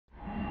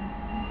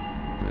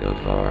The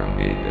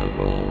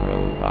formidable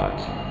robot.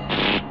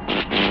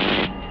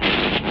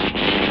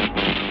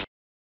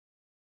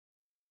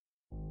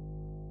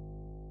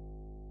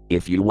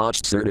 If you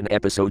watched certain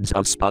episodes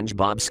of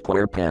SpongeBob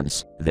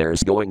SquarePants,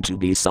 there's going to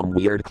be some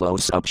weird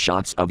close-up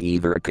shots of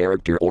either a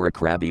character or a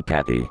Krabby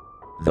Patty.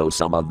 Though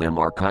some of them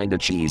are kinda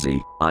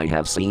cheesy, I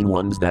have seen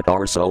ones that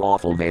are so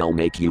awful they'll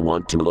make you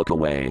want to look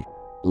away.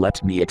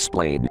 Let me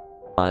explain.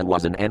 I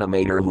was an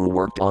animator who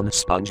worked on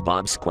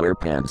SpongeBob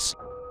SquarePants.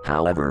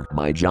 However,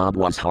 my job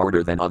was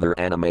harder than other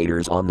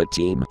animators on the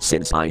team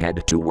since I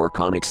had to work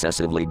on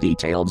excessively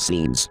detailed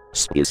scenes,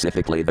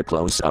 specifically the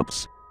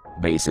close-ups.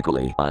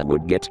 Basically, I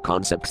would get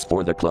concepts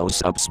for the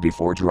close-ups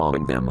before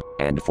drawing them,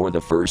 and for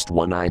the first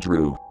one I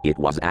drew, it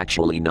was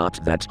actually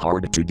not that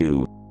hard to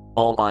do.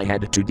 All I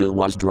had to do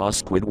was draw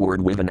Squidward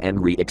with an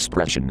angry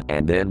expression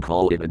and then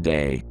call it a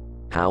day.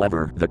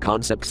 However, the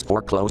concepts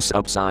for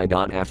close-ups I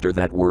got after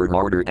that were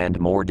harder and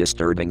more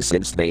disturbing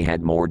since they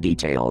had more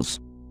details.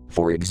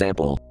 For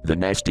example, the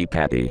Nasty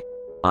Patty.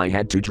 I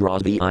had to draw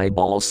the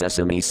eyeball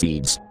sesame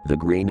seeds, the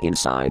green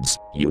insides,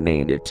 you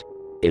named it.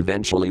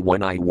 Eventually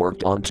when I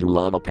worked on to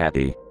Lava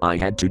Patty, I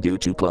had to do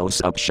 2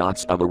 close-up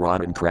shots of a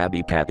rotten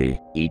Krabby Patty,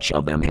 each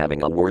of them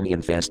having a worm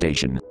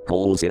infestation,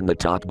 holes in the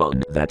top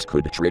bun that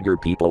could trigger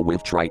people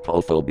with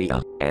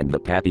trypophobia, and the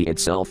patty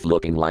itself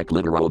looking like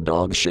literal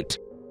dog shit.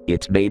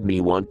 It made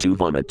me want to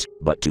vomit,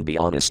 but to be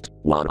honest,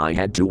 what I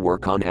had to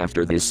work on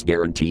after this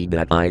guaranteed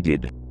that I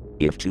did.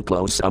 If 2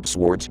 close-ups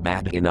weren't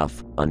bad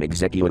enough, an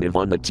executive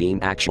on the team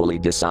actually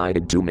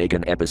decided to make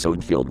an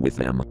episode filled with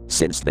them,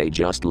 since they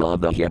just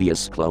love the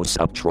hideous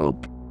close-up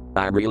trope.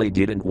 I really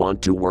didn't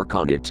want to work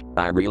on it,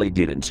 I really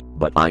didn't,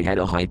 but I had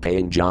a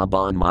high-paying job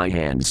on my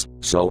hands,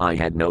 so I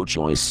had no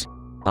choice.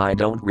 I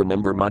don't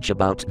remember much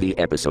about the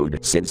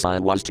episode since I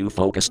was too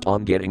focused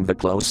on getting the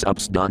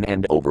close-ups done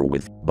and over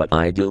with, but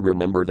I do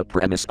remember the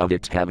premise of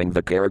it having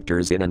the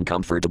characters in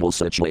uncomfortable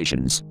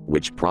situations,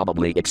 which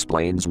probably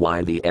explains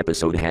why the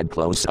episode had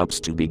close-ups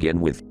to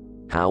begin with.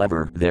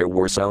 However, there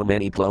were so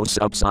many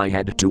close-ups I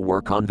had to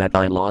work on that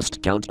I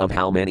lost count of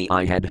how many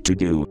I had to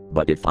do,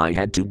 but if I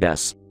had to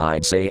guess,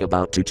 I'd say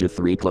about 2 to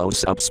 3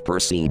 close-ups per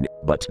scene.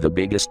 But the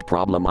biggest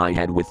problem I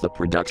had with the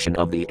production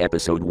of the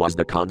episode was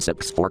the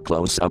concepts for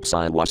close-ups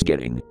I was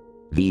getting.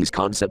 These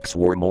concepts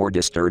were more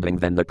disturbing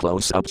than the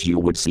close-ups you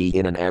would see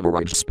in an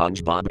average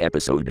SpongeBob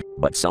episode,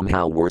 but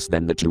somehow worse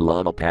than the 2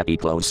 Lava Patty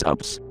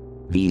close-ups.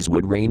 These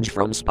would range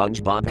from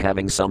SpongeBob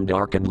having some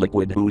darkened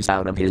liquid ooze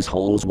out of his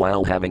holes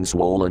while having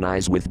swollen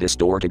eyes with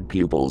distorted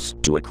pupils,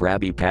 to a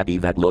Krabby Patty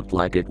that looked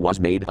like it was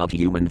made of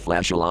human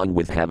flesh along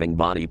with having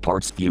body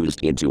parts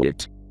fused into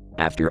it.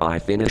 After I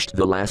finished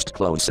the last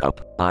close-up,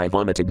 I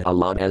vomited a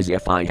lot as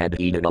if I had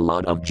eaten a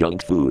lot of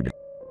junk food.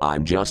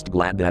 I'm just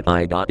glad that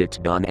I got it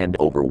done and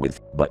over with,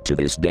 but to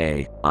this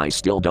day, I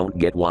still don't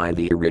get why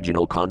the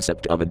original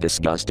concept of a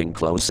disgusting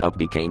close-up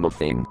became a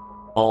thing.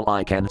 All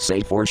I can say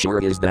for sure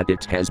is that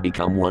it has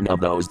become one of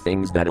those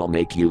things that'll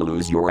make you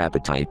lose your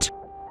appetite.